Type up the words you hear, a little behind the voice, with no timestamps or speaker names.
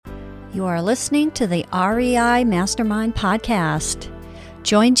You are listening to the REI Mastermind Podcast.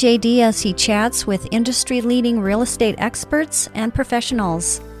 Join JD as he chats with industry-leading real estate experts and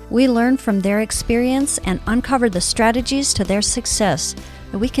professionals. We learn from their experience and uncover the strategies to their success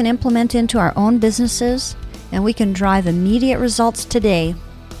that we can implement into our own businesses, and we can drive immediate results today.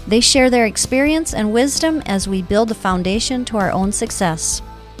 They share their experience and wisdom as we build a foundation to our own success.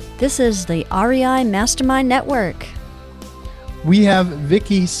 This is the REI Mastermind Network. We have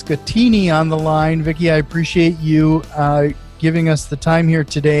Vicky Schettini on the line. Vicky, I appreciate you giving us the time here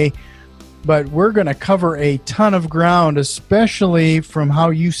today, but we're going to cover a ton of ground, especially from how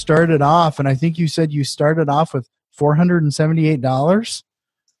you started off. And I think you said you started off with $478.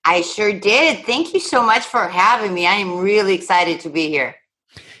 I sure did. Thank you so much for having me. I am really excited to be here.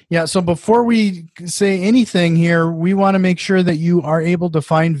 Yeah, so before we say anything here, we want to make sure that you are able to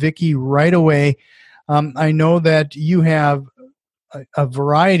find Vicky right away. I know that you have a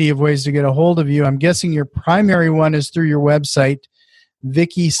variety of ways to get a hold of you. I'm guessing your primary one is through your website,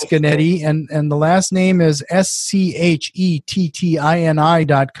 Vicky Schettini, and the last name is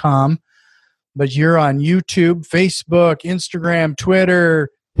SCHETTINI.com. But you're on YouTube, Facebook, Instagram, Twitter,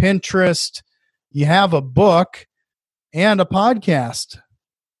 Pinterest. You have a book and a podcast.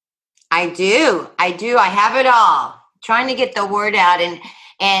 I do. I have it all. Trying to get the word out.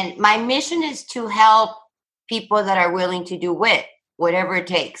 And my mission is to help people that are willing to do whatever it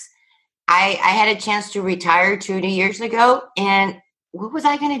takes. I had a chance to retire 2 years ago, and what was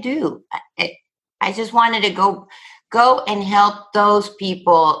I going to do? I just wanted to go and help those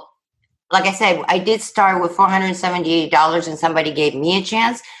people. Like I said, I did start with $478, and somebody gave me a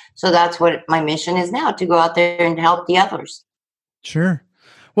chance. So that's what my mission is now, to go out there and help the others. Sure.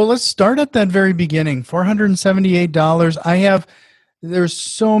 Well, let's start at that very beginning. $478. There's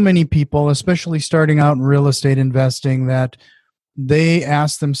so many people, especially starting out in real estate investing, that they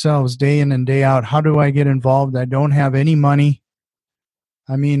ask themselves day in and day out, how do I get involved? I don't have any money.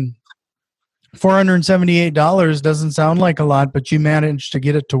 I mean, $478 doesn't sound like a lot, but you managed to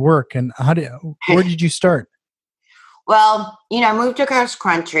get it to work. And where did you start? Well, I moved across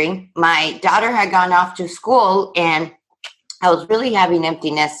country. My daughter had gone off to school, and I was really having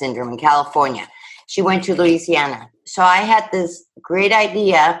empty nest syndrome in California. She went to Louisiana. So I had this great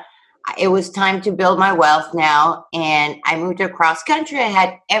idea. It was time to build my wealth now. And I moved across country. I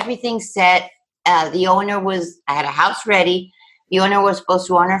had everything set. I had a house ready. The owner was supposed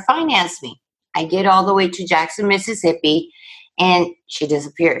to owner finance me. I get all the way to Jackson, Mississippi, and she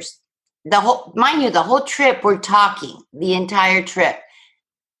disappears. The whole trip, we're talking, the entire trip.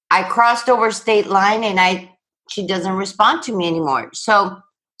 I crossed over state line, and she doesn't respond to me anymore. So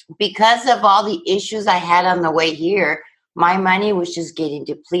because of all the issues I had on the way here, my money was just getting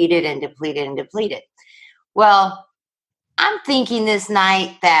depleted and depleted and depleted. Well, I'm thinking this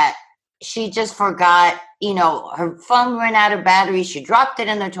night that she just forgot, her phone ran out of battery. She dropped it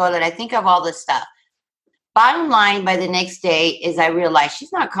in the toilet. I think of all this stuff. Bottom line, by the next day is I realized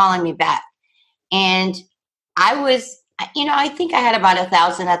she's not calling me back. And I was, I think I had about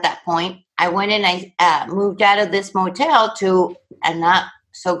 1,000 at that point. I went and I moved out of this motel to a not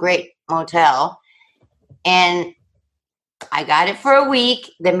so great motel. And I got it for a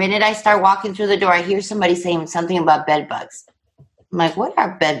week. The minute I start walking through the door, I hear somebody saying something about bed bugs. I'm like, what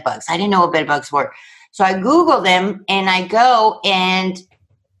are bed bugs? I didn't know what bed bugs were. So I Google them, and I go, and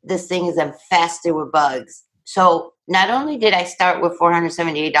this thing is infested with bugs. So not only did I start with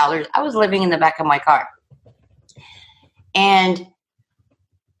 $478, I was living in the back of my car. And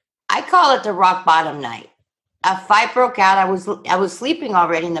I call it the rock bottom night. A fight broke out. I was sleeping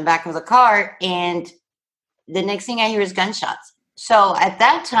already in the back of the car, and the next thing I hear is gunshots. So at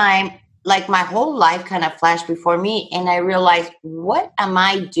that time, like, my whole life kind of flashed before me, and I realized, what am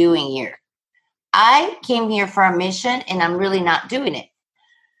I doing here? I came here for a mission, and I'm really not doing it.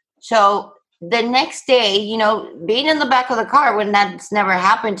 So the next day, being in the back of the car when that's never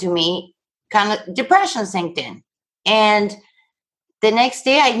happened to me, kind of depression sank in. And the next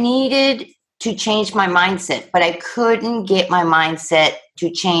day I needed to change my mindset, but I couldn't get my mindset to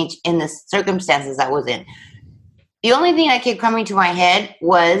change in the circumstances I was in. The only thing that kept coming to my head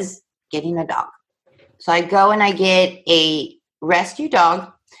was getting a dog. So I go and I get a rescue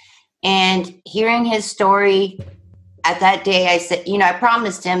dog, and hearing his story at that day, I said, I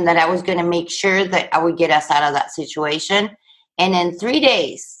promised him that I was going to make sure that I would get us out of that situation. And in 3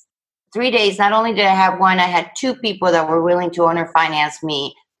 days, not only did I have one, I had 2 people that were willing to owner finance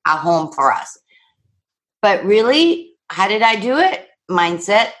me a home for us. But really, how did I do it?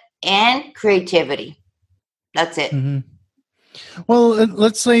 Mindset and creativity. That's it. Mm-hmm. Well,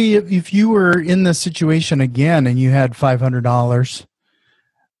 let's say if you were in this situation again and you had $500,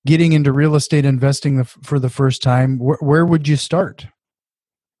 getting into real estate investing for the first time, where would you start?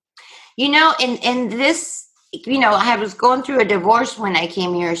 In this, I was going through a divorce when I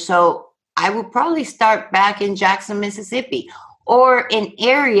came here, so I would probably start back in Jackson, Mississippi, or an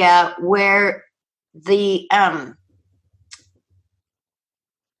area where the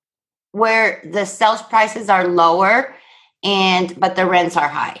sales prices are lower but the rents are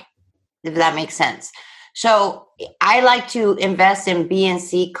high, if that makes sense. So I like to invest in B and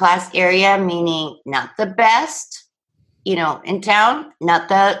C class area, meaning not the best, in town, not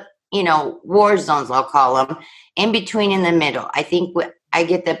the, war zones, I'll call them, in between, in the middle. I think I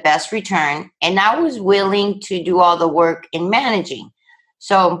get the best return, and I was willing to do all the work in managing.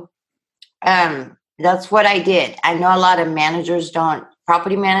 So that's what I did. I know a lot of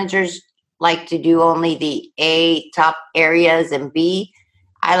property managers like to do only the A top areas and B.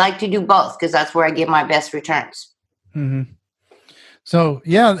 I like to do both because that's where I get my best returns. Mm-hmm. So,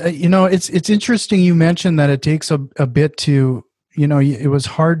 yeah, it's interesting you mentioned that it takes a bit to, it was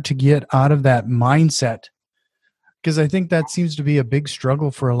hard to get out of that mindset, because I think that seems to be a big struggle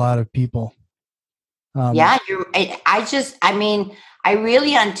for a lot of people. I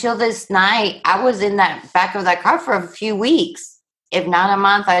really, until this night, I was in that back of that car for a few weeks, if not a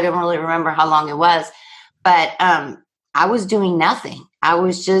month. I don't really remember how long it was, but I was doing nothing. I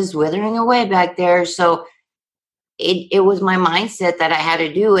was just withering away back there. So it was my mindset that I had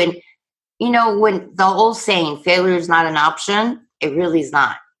to do. And, when the whole saying, failure is not an option, it really is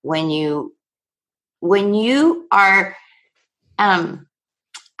not. When you are,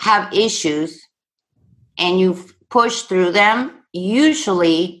 have issues and you push through them,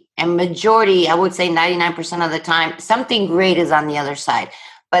 usually, and majority, I would say 99% of the time, something great is on the other side.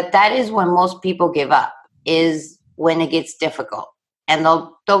 But that is when most people give up, is when it gets difficult. And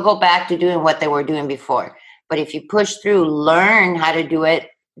they'll go back to doing what they were doing before. But if you push through, learn how to do it,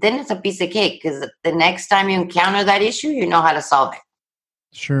 then it's a piece of cake, because the next time you encounter that issue, you know how to solve it.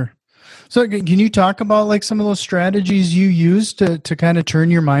 Sure. So can you talk about like some of those strategies you use to kind of turn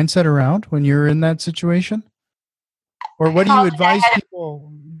your mindset around when you're in that situation? Or what do you advise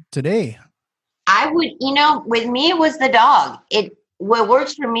people today? I would, with me, it was the dog. What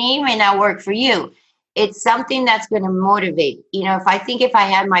works for me may not work for you. It's something that's going to motivate. If I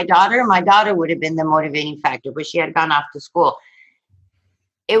had my daughter would have been the motivating factor, but she had gone off to school.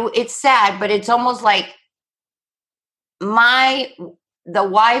 It's sad, but it's almost like the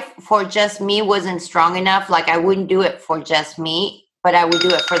wife for just me wasn't strong enough. Like, I wouldn't do it for just me, but I would do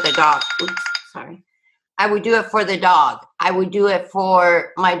it for the dog. Oops, sorry. I would do it for the dog. I would do it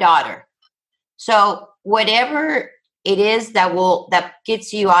for my daughter. So whatever it is that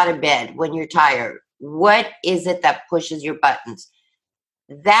gets you out of bed when you're tired, what is it that pushes your buttons?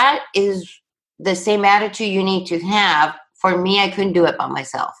 That is the same attitude you need to have. For me, I couldn't do it by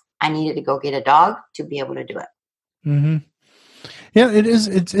myself. I needed to go get a dog to be able to do it. Mm-hmm. Yeah, it is.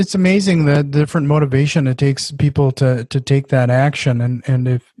 It's amazing the different motivation it takes people to take that action,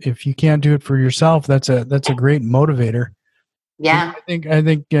 and if you can't do it for yourself, that's a great motivator. Yeah, I think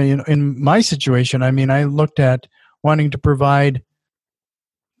in my situation, I looked at wanting to provide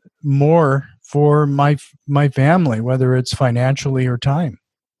more for my family, whether it's financially or time.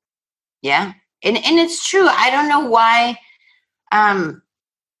 Yeah, and it's true. I don't know why. I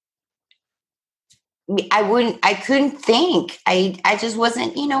couldn't think. I just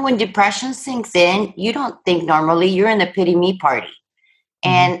wasn't, when depression sinks in, you don't think normally. You're in the pity me party.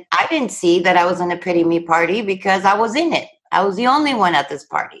 And I didn't see that I was in a pity me party because I was in it. I was the only one at this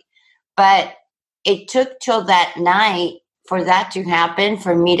party. But it took till that night for that to happen,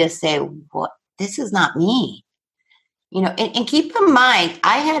 for me to say, what, this is not me. And keep in mind,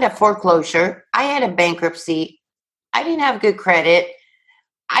 I had a foreclosure. I had a bankruptcy. I didn't have good credit.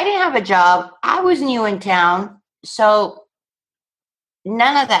 I didn't have a job. I was new in town. So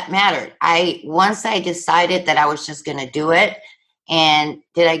none of that mattered. Once I decided that I was just going to do it, and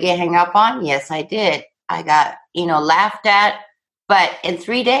did I get hung up on? Yes, I did. I got, laughed at, but in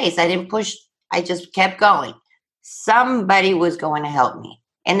 3 days, I didn't push. I just kept going. Somebody was going to help me,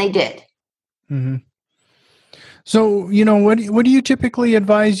 and they did. Mm-hmm. So, what do you typically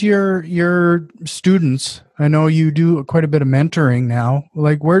advise your students? I know you do quite a bit of mentoring now.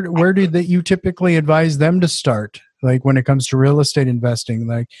 Like, where do you typically advise them to start? Like, when it comes to real estate investing,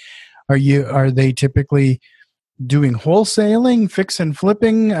 like, are they typically doing wholesaling, fix and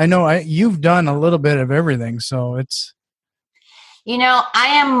flipping? I know you've done a little bit of everything, so it's. I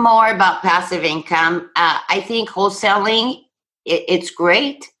am more about passive income. I think wholesaling, it's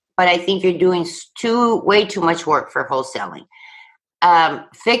great. But I think you're doing way too much work for wholesaling.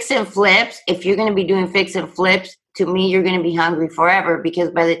 Fix and flips, if you're going to be doing fix and flips, to me, you're going to be hungry forever, because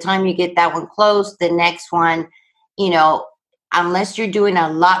by the time you get that one closed, the next one, unless you're doing a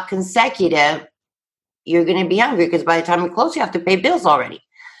lot consecutive, you're going to be hungry, because by the time you close, you have to pay bills already.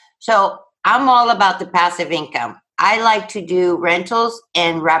 So I'm all about the passive income. I like to do rentals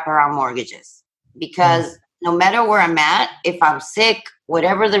and wraparound mortgages, because no matter where I'm at, if I'm sick,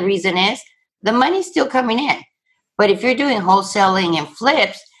 whatever the reason is, the money's still coming in. But if you're doing wholesaling and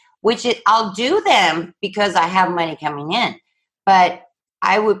flips, I'll do them because I have money coming in. But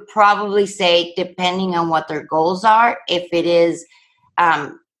I would probably say, depending on what their goals are, if it is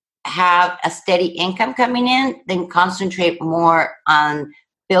have a steady income coming in, then concentrate more on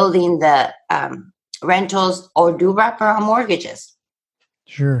building the rentals or do wraparound mortgages.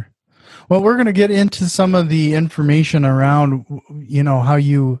 Sure. Well, we're going to get into some of the information around, how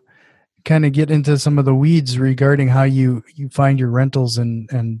you kind of get into some of the weeds regarding how you find your rentals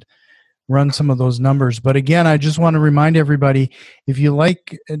and run some of those numbers. But again, I just want to remind everybody, if you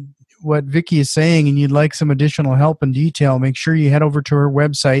like what Vicky is saying and you'd like some additional help and detail, make sure you head over to her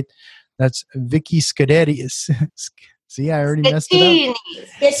website. That's Vicky Schettini. See, I already messed it up.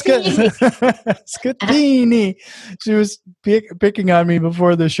 Schettini. She was picking on me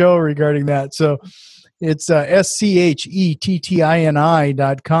before the show regarding that. So it's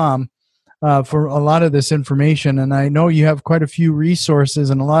schettini.com for a lot of this information. And I know you have quite a few resources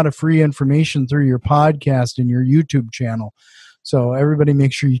and a lot of free information through your podcast and your YouTube channel. So everybody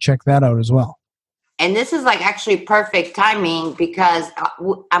make sure you check that out as well. And this is like actually perfect timing, because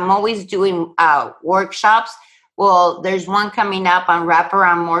I'm always doing workshops. Well, there's one coming up on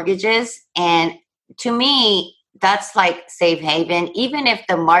wraparound mortgages. And to me, that's like safe haven, even if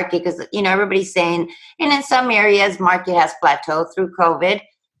the market, because, everybody's saying, and in some areas, market has plateaued through COVID,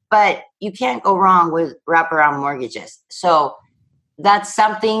 but you can't go wrong with wraparound mortgages. So that's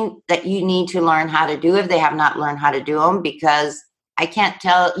something that you need to learn how to do if they have not learned how to do them, because I can't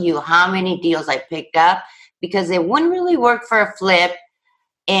tell you how many deals I picked up because it wouldn't really work for a flip,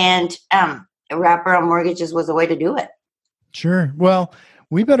 and wraparound mortgages was the way to do it. Sure. Well,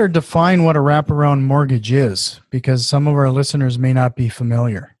 we better define what a wraparound mortgage is, because some of our listeners may not be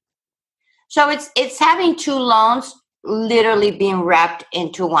familiar. So it's having two loans literally being wrapped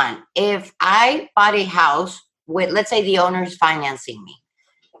into one. If I bought a house with, let's say the owner is financing me,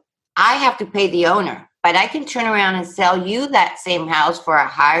 I have to pay the owner, but I can turn around and sell you that same house for a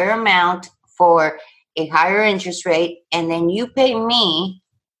higher amount, for a higher interest rate, and then you pay me.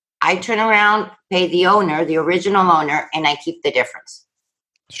 I turn around, pay the owner, the original owner, and I keep the difference.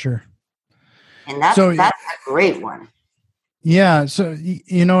 Sure. And that's a great one. Yeah. So,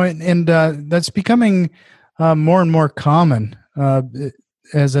 and that's becoming more and more common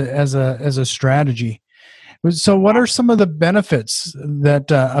as a strategy. So what are some of the benefits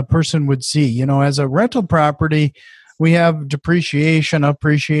that a person would see? As a rental property, we have depreciation,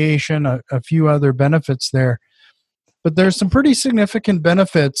 appreciation, a few other benefits there. But there's some pretty significant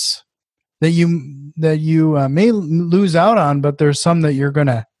benefits that you may lose out on, but there's some that you're going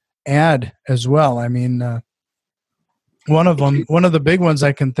to add as well. I mean, one of the big ones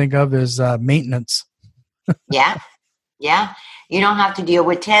I can think of is maintenance. Yeah. You don't have to deal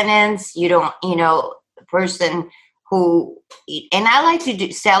with tenants. You don't, the person who, and I like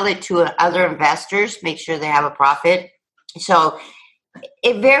to sell it to other investors, make sure they have a profit. So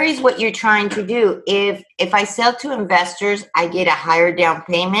it varies what you're trying to do. If I sell to investors, I get a higher down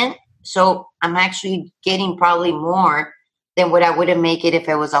payment. So I'm actually getting probably more than what I would have made it if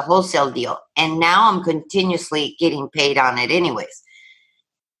it was a wholesale deal. And now I'm continuously getting paid on it anyways.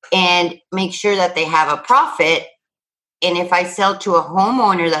 And make sure that they have a profit. And if I sell to a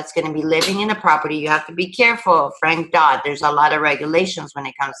homeowner that's going to be living in a property, you have to be careful. Frank Dodd, there's a lot of regulations when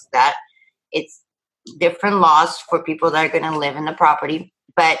it comes to that. It's different laws for people that are going to live in the property.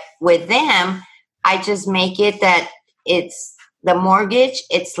 But with them, I just make it that it's the mortgage,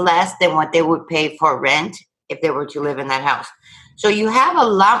 it's less than what they would pay for rent if they were to live in that house. So you have a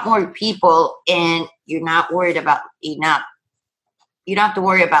lot more people, and you're not worried about you don't have to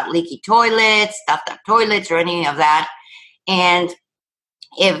worry about leaky toilets, stuffed up toilets, or any of that. And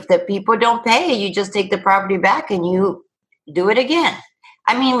if the people don't pay, you just take the property back and you do it again.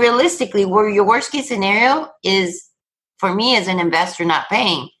 I mean, realistically, where your worst case scenario is, for me as an investor not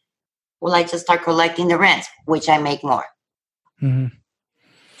paying, well, I just start collecting the rent, which I make more. Mm-hmm.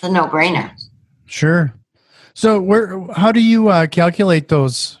 It's a no-brainer. Sure. So how do you calculate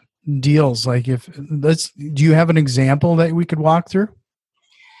those deals? Like do you have an example that we could walk through?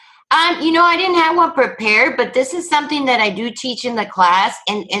 I didn't have one prepared, but this is something that I do teach in the class.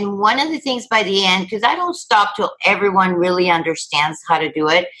 And one of the things by the end, because I don't stop till everyone really understands how to do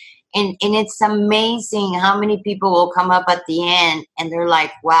it, And it's amazing how many people will come up at the end and they're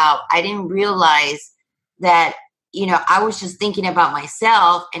like, wow, I didn't realize that, I was just thinking about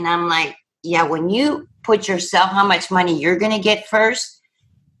myself. And I'm like, yeah, when you put yourself, how much money you're going to get first,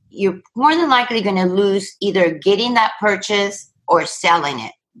 you're more than likely going to lose either getting that purchase or selling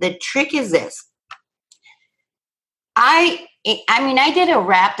it. The trick is this. I mean, I did a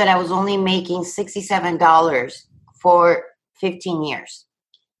wrap that I was only making $67 for 15 years.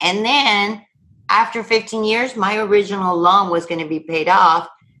 And then after 15 years, my original loan was going to be paid off.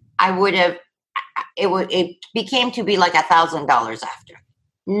 It became to be like $1,000 after.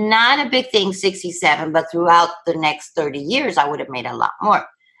 Not a big thing, 67, but throughout the next 30 years, I would have made a lot more.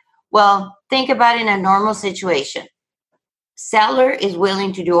 Well, think about it in a normal situation. Seller is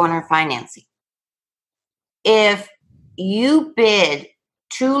willing to do owner financing. If you bid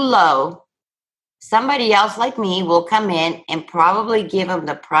too low, somebody else like me will come in and probably give him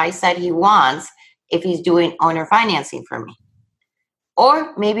the price that he wants if he's doing owner financing for me,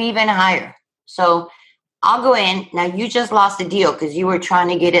 or maybe even higher. So I'll go in. Now, you just lost a deal because you were trying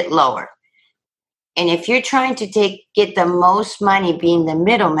to get it lower. And if you're trying to get the most money being the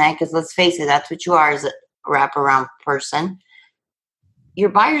middleman, because let's face it, that's what you are as a wraparound person, your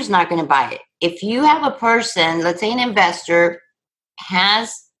buyer's not going to buy it. If you have a person, let's say an investor,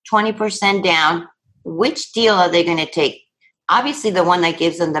 has 20% down, which deal are they going to take? Obviously, the one that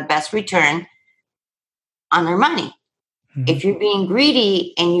gives them the best return on their money. Mm-hmm. If you're being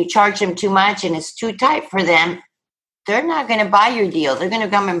greedy and you charge them too much and it's too tight for them, they're not going to buy your deal. They're going to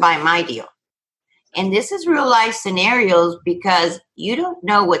come and buy my deal. And this is real life scenarios because you don't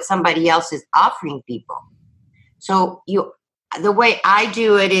know what somebody else is offering people. So the way I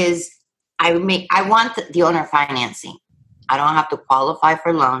do it is I want the owner financing. I don't have to qualify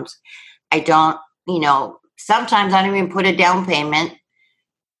for loans. I don't, sometimes I don't even put a down payment,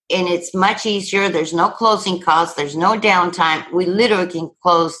 and it's much easier. There's no closing costs. There's no downtime. We literally can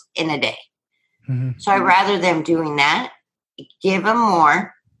close in a day. Mm-hmm. So I'd rather them doing that, give them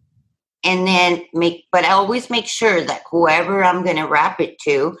more, and then but I always make sure that whoever I'm going to wrap it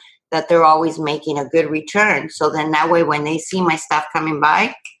to, that they're always making a good return. So then that way, when they see my stuff coming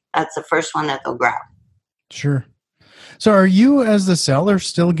by, that's the first one that they'll grab. Sure. So are you, as the seller,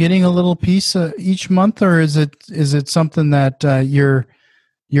 still getting a little piece each month, or is it something that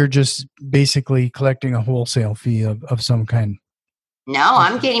you're just basically collecting a wholesale fee of some kind? No,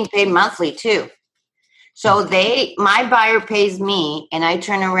 I'm getting paid monthly too. So my buyer pays me, and I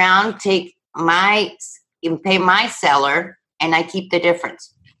turn around, pay my seller, and I keep the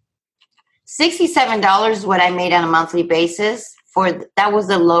difference. $67 is what I made on a monthly basis. That was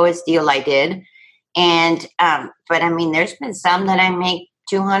the lowest deal I did. And, but I mean, there's been some that I make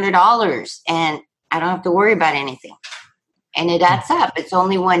 $200 and I don't have to worry about anything. And it adds up. It's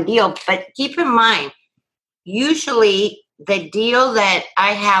only one deal. But keep in mind, usually the deal that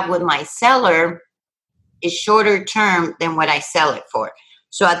I have with my seller is shorter term than what I sell it for.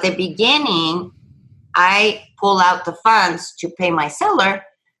 So at the beginning, I pull out the funds to pay my seller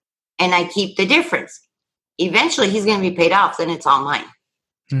and I keep the difference. Eventually, he's going to be paid off. Then it's all mine.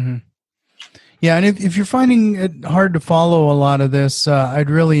 Mm-hmm. Yeah, and if you're finding it hard to follow a lot of this,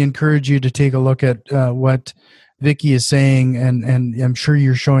 I'd really encourage you to take a look at what Vicky is saying, and I'm sure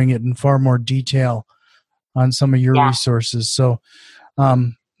you're showing it in far more detail on some of your resources. So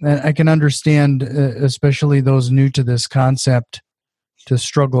and I can understand, especially those new to this concept, to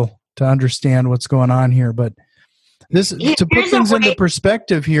struggle to understand what's going on here. But to put things into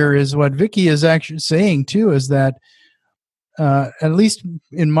perspective here is what Vicky is actually saying too, is that at least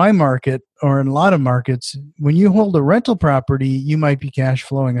in my market, or in a lot of markets, when you hold a rental property, you might be cash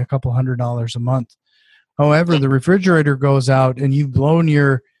flowing a couple $100 a month. However, the refrigerator goes out and you've blown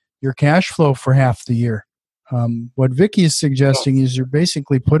your cash flow for half the year. What Vicky is suggesting is you're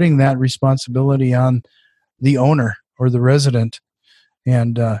basically putting that responsibility on the owner or the resident,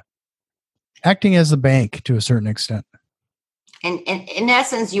 and acting as the bank to a certain extent. And in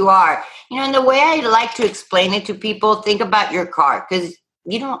essence, you are. And the way I like to explain it to people, think about your car, because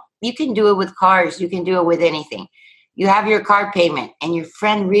you can do it with cars. You can do it with anything. You have your car payment and your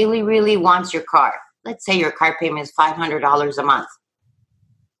friend really, really wants your car. Let's say your car payment is $500 a month.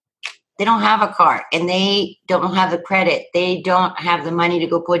 They don't have a car and they don't have the credit. They don't have the money to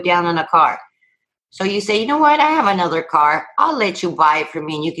go put down on a car. So you say, you know what? I have another car. I'll let you buy it for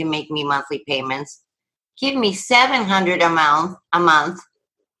me and you can make me monthly payments. Give me $700 a month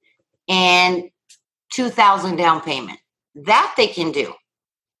and $2,000 down payment. That they can do.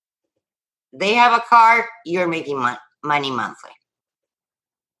 They have a car, you're making money monthly.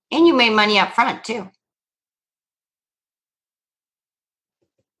 And you made money up front too.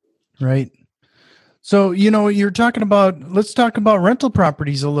 Right. So, you're talking about, let's talk about rental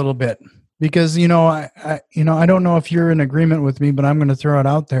properties a little bit, because, I don't know if you're in agreement with me, but I'm going to throw it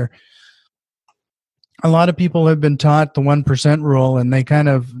out there. A lot of people have been taught the 1% rule, and they kind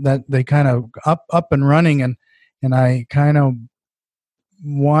of up and running. And I kind of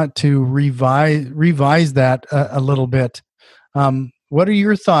want to revise that a little bit. What are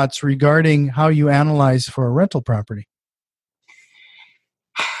your thoughts regarding how you analyze for a rental property?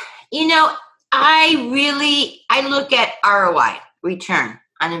 I look at ROI, return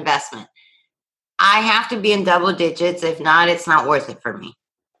on investment. I have to be in double digits. If not, it's not worth it for me,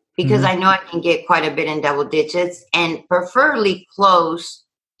 because I know I can get quite a bit in double digits, and preferably close,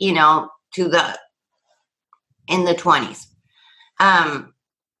 in the 20s.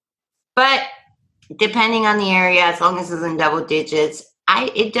 But depending on the area, as long as it's in double digits, I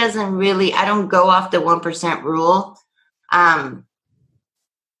don't go off the 1% rule.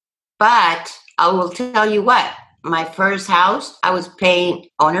 But I will tell you what, my first house, I was paying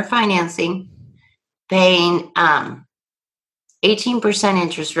owner financing, paying 18%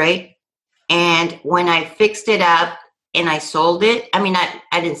 interest rate. And when I fixed it up and I sold it, I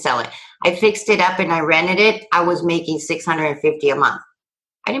didn't sell it. I fixed it up and I rented it. I was making $650 a month.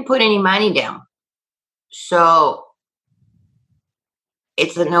 I didn't put any money down. So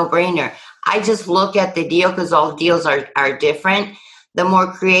it's a no-brainer. I just look at the deal, because all deals are different. The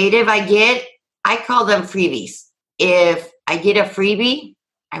more creative I get, I call them freebies. If I get a freebie,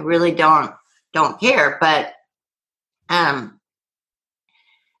 I really don't care. But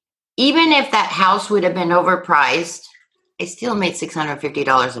even if that house would have been overpriced, I still made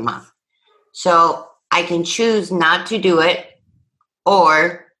 $650 a month. So I can choose not to do it,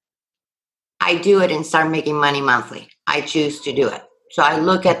 or I do it and start making money monthly. I choose to do it. So I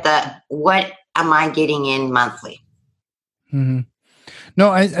look at what am I getting in monthly? Mm-hmm. No,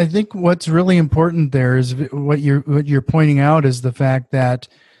 I think what's really important there is what you're pointing out is the fact that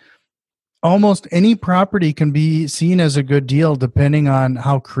almost any property can be seen as a good deal depending on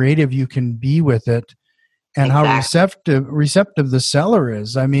how creative you can be with it, and exactly how receptive the seller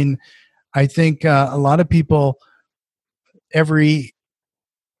is. I think a lot of people, every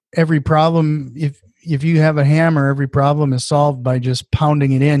problem, if you have a hammer, every problem is solved by just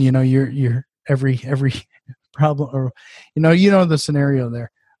pounding it in. You're every problem, or the scenario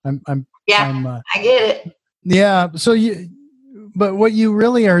there. I get it. Yeah. So but what you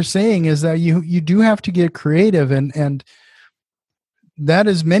really are saying is that you do have to get creative, and that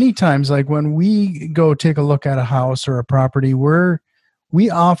is many times, like when we go take a look at a house or a property, we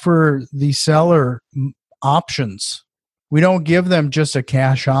offer the seller options. We don't give them just a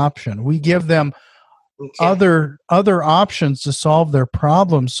cash option. We give them other options to solve their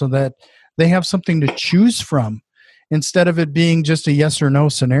problems, so that they have something to choose from, instead of it being just a yes or no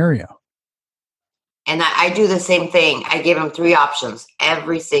scenario. And I do the same thing. I give them 3 options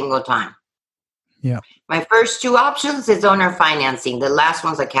every single time. Yeah. My first 2 options is owner financing. The last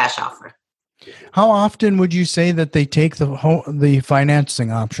one's a cash offer. How often would you say that they take the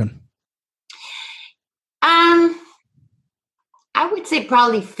financing option? I would say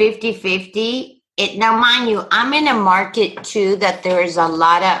probably 50-50. Now, mind you, I'm in a market too that there's a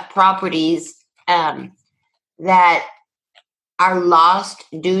lot of properties that are lost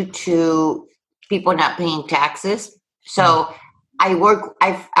due to people not paying taxes. So I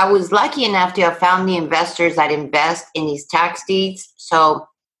was lucky enough to have found the investors that invest in these tax deeds. So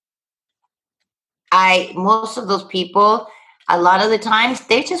most of those people, a lot of the times,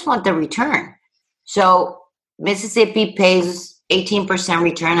 they just want the return. So Mississippi pays 18%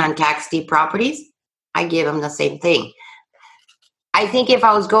 return on tax deed properties. I give them the same thing. I think if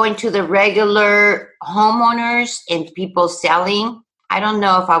I was going to the regular homeowners and people selling, I don't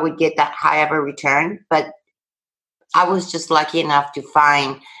know if I would get that high of a return, but I was just lucky enough to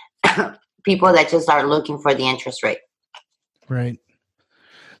find people that just are looking for the interest rate. Right.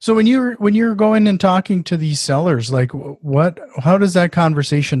 So when you're going and talking to these sellers, like how does that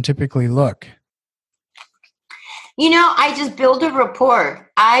conversation typically look? I just build a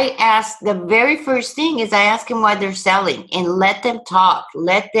rapport. The very first thing is I ask them why they're selling, and let them talk,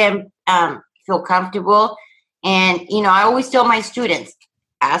 let them feel comfortable. And, I always tell my students,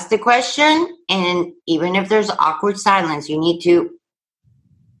 ask the question, and even if there's awkward silence, you need to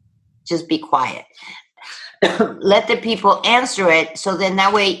just be quiet. Let the people answer it. So then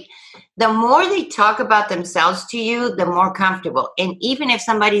that way, the more they talk about themselves to you, the more comfortable. And even if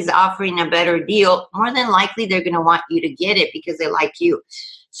somebody's offering a better deal, more than likely they're going to want you to get it because they like you.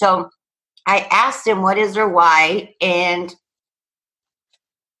 So I asked them what is their why, and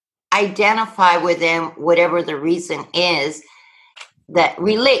identify with them whatever the reason is. that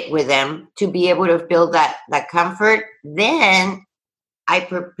relate with them to be able to build that comfort. Then I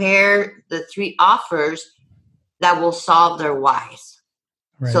prepare the 3 offers that will solve their whys.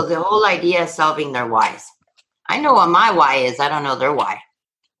 Right. So the whole idea is solving their whys. I know what my why is. I don't know their why.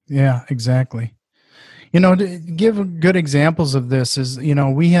 Yeah, exactly. To give good examples of this is, I've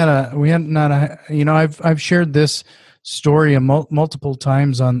shared this story multiple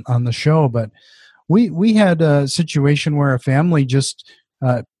times on the show, but we had a situation where a family just,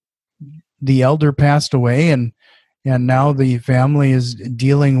 the elder passed away, and now the family is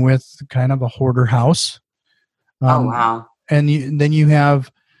dealing with kind of a hoarder house. Oh, wow. And then you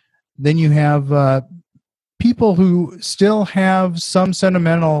have people who still have some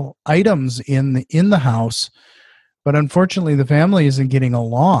sentimental items in the house, but unfortunately the family isn't getting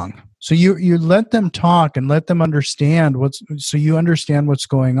along. So you let them talk and let them understand so you understand what's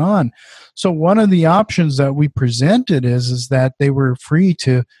going on. So one of the options that we presented is that they were free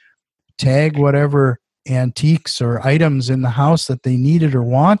to tag whatever antiques or items in the house that they needed or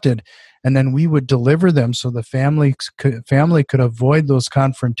wanted, and then we would deliver them so the family could avoid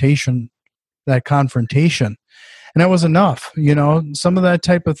that confrontation. And that was enough. Some of that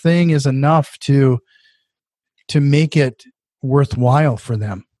type of thing is enough to make it worthwhile for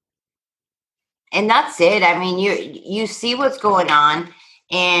them. And that's it. I mean, you see what's going on,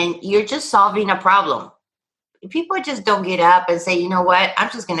 and you're just solving a problem. People just don't get up and say, you know what, I'm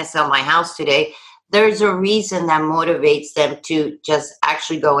just going to sell my house today. There's a reason that motivates them to just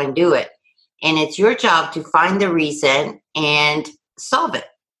actually go and do it. And it's your job to find the reason and solve it.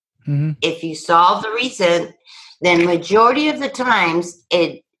 Mm-hmm. If you solve the reason, then majority of the times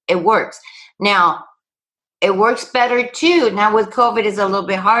it works. Now, it works better too. Now with COVID, it's a little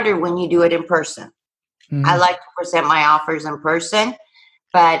bit harder when you do it in person. Mm-hmm. I like to present my offers in person,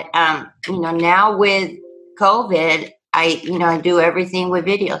 but now with COVID, I do everything with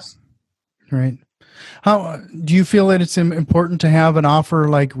videos. Right. How do you feel that it's important to have an offer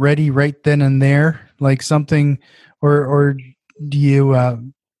like ready right then and there, like something, or do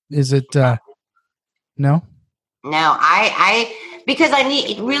you? Is it no? No, I because I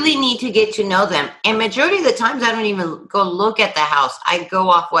really need to get to know them, and majority of the times I don't even go look at the house. I go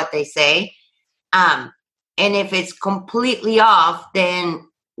off what they say, and if it's completely off, then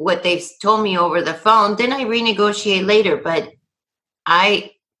what they've told me over the phone, then I renegotiate later. But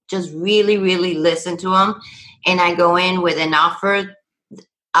I just really, really listen to them, and I go in with an offer,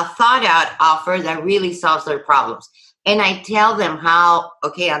 a thought out offer that really solves their problems. And I tell them how,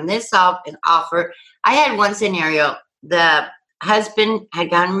 okay, on this offer, I had one scenario. The husband had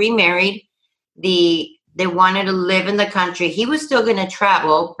gotten remarried. They wanted to live in the country. He was still going to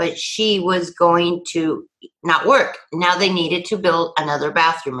travel, but she was going to not work. Now they needed to build another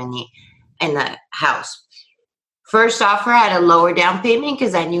bathroom in the house. First offer had a lower down payment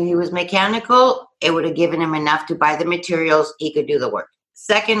because I knew he was mechanical. It would have given him enough to buy the materials. He could do the work.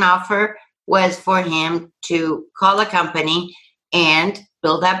 Second offer was for him to call a company and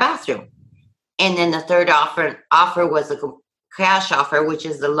build that bathroom. And then the third offer was a cash offer, which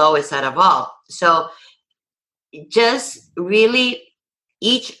is the lowest out of all. So just really,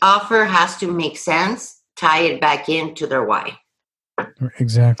 each offer has to make sense, tie it back into their why.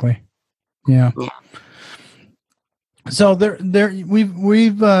 Exactly. Yeah. So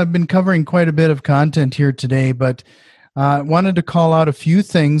we've been covering quite a bit of content here today, but wanted to call out a few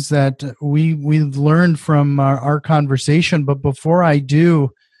things that we've learned from our conversation. But before I do,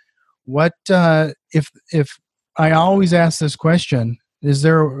 what if I always ask this question, is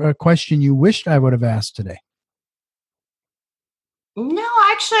there a question you wished I would have asked today? No,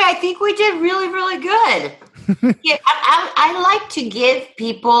 actually, I think we did really, really good. Yeah, I like to give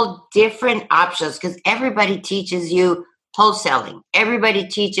people different options because everybody teaches you wholesaling. Everybody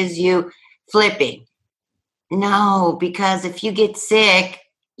teaches you flipping. No, because if you get sick,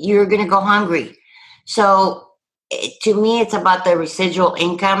 you're going to go hungry. So to me, it's about the residual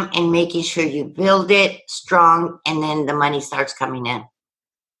income and making sure you build it strong, and then the money starts coming in.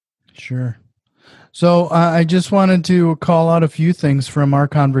 Sure. So I just wanted to call out a few things from our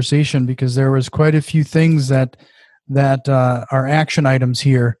conversation because there was quite a few things that are action items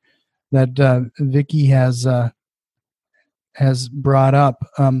here that Vicky has brought up.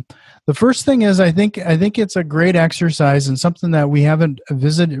 The first thing is I think it's a great exercise and something that we haven't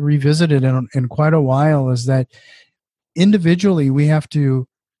revisited in quite a while is that individually we have to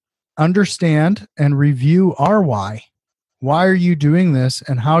understand and review our why. Why are you doing this,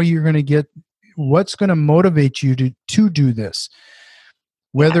 and how you're going to get what's going to motivate you to do this,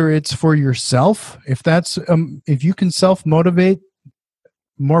 whether it's for yourself. If you can self-motivate,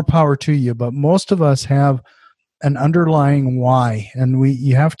 more power to you. But most of us have an underlying why, and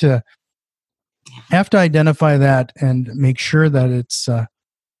you have to identify that and make sure that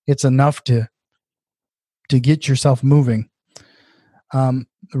it's enough to get yourself moving.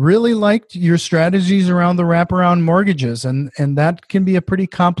 Really liked your strategies around the wraparound mortgages, and that can be a pretty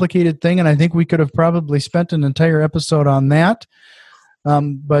complicated thing, and I think we could have probably spent an entire episode on that.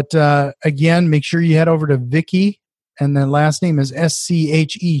 But again, make sure you head over to Vicky, and the last name is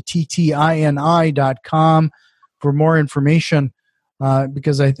SCHETTINI.com for more information,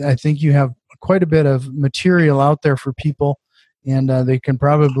 because I think you have quite a bit of material out there for people, and they can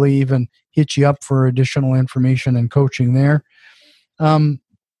probably even hit you up for additional information and coaching there.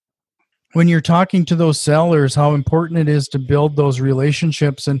 When you're talking to those sellers, how important it is to build those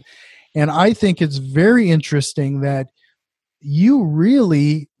relationships. And I think it's very interesting that you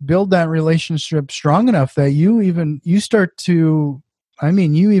really build that relationship strong enough that you even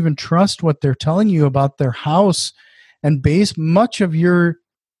trust what they're telling you about their house and base much of your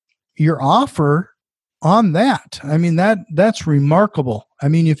offer on that. I mean, that's remarkable. I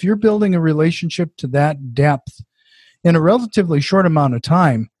mean, if you're building a relationship to that depth in a relatively short amount of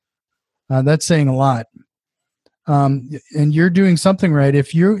time, that's saying a lot. And you're doing something right.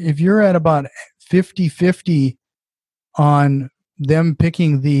 If you're at about 50-50 on them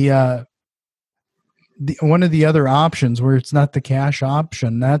picking the one of the other options where it's not the cash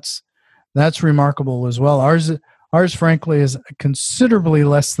option, that's remarkable as well. Ours frankly is considerably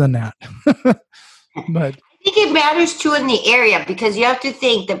less than that. But I think it matters too in the area, because you have to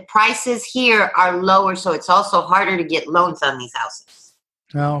think the prices here are lower, so it's also harder to get loans on these houses.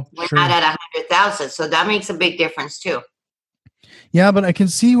 Oh, we're sure. not at 100,000, so that makes a big difference too. Yeah, but I can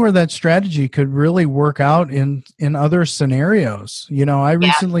see where that strategy could really work out in other scenarios. I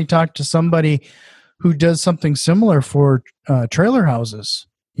recently talked to somebody who does something similar for trailer houses.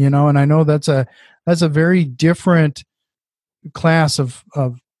 And I know that's a very different class of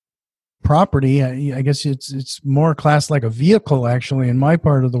property. I guess it's more class like a vehicle actually in my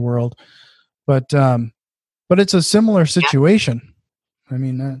part of the world, but it's a similar situation. I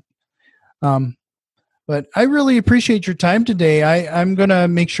mean, but I really appreciate your time today. I'm going to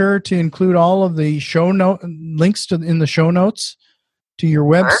make sure to include all of the links in the show notes to your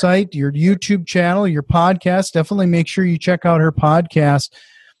website, your YouTube channel, your podcast. Definitely make sure you check out her podcast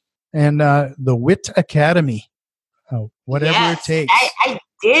and the Wit Academy, whatever it takes. I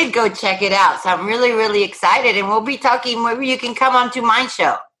did go check it out, so I'm really, really excited. And we'll be talking. Maybe you can come on to my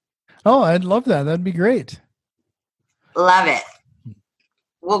show. Oh, I'd love that. That'd be great. Love it.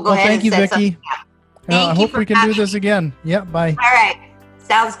 We'll go ahead. Thank you, Vicky. I hope we can do this again. Yeah, bye. All right.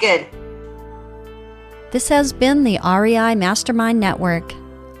 Sounds good. This has been the REI Mastermind Network.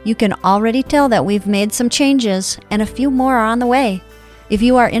 You can already tell that we've made some changes, and a few more are on the way. If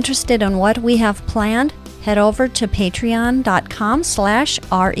you are interested in what we have planned, head over to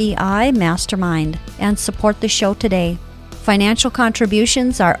patreon.com/REI Mastermind and support the show today. Financial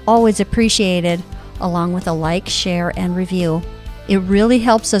contributions are always appreciated, along with a like, share, and review. It really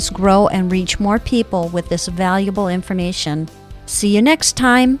helps us grow and reach more people with this valuable information. See you next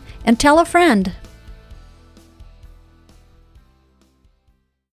time, and tell a friend.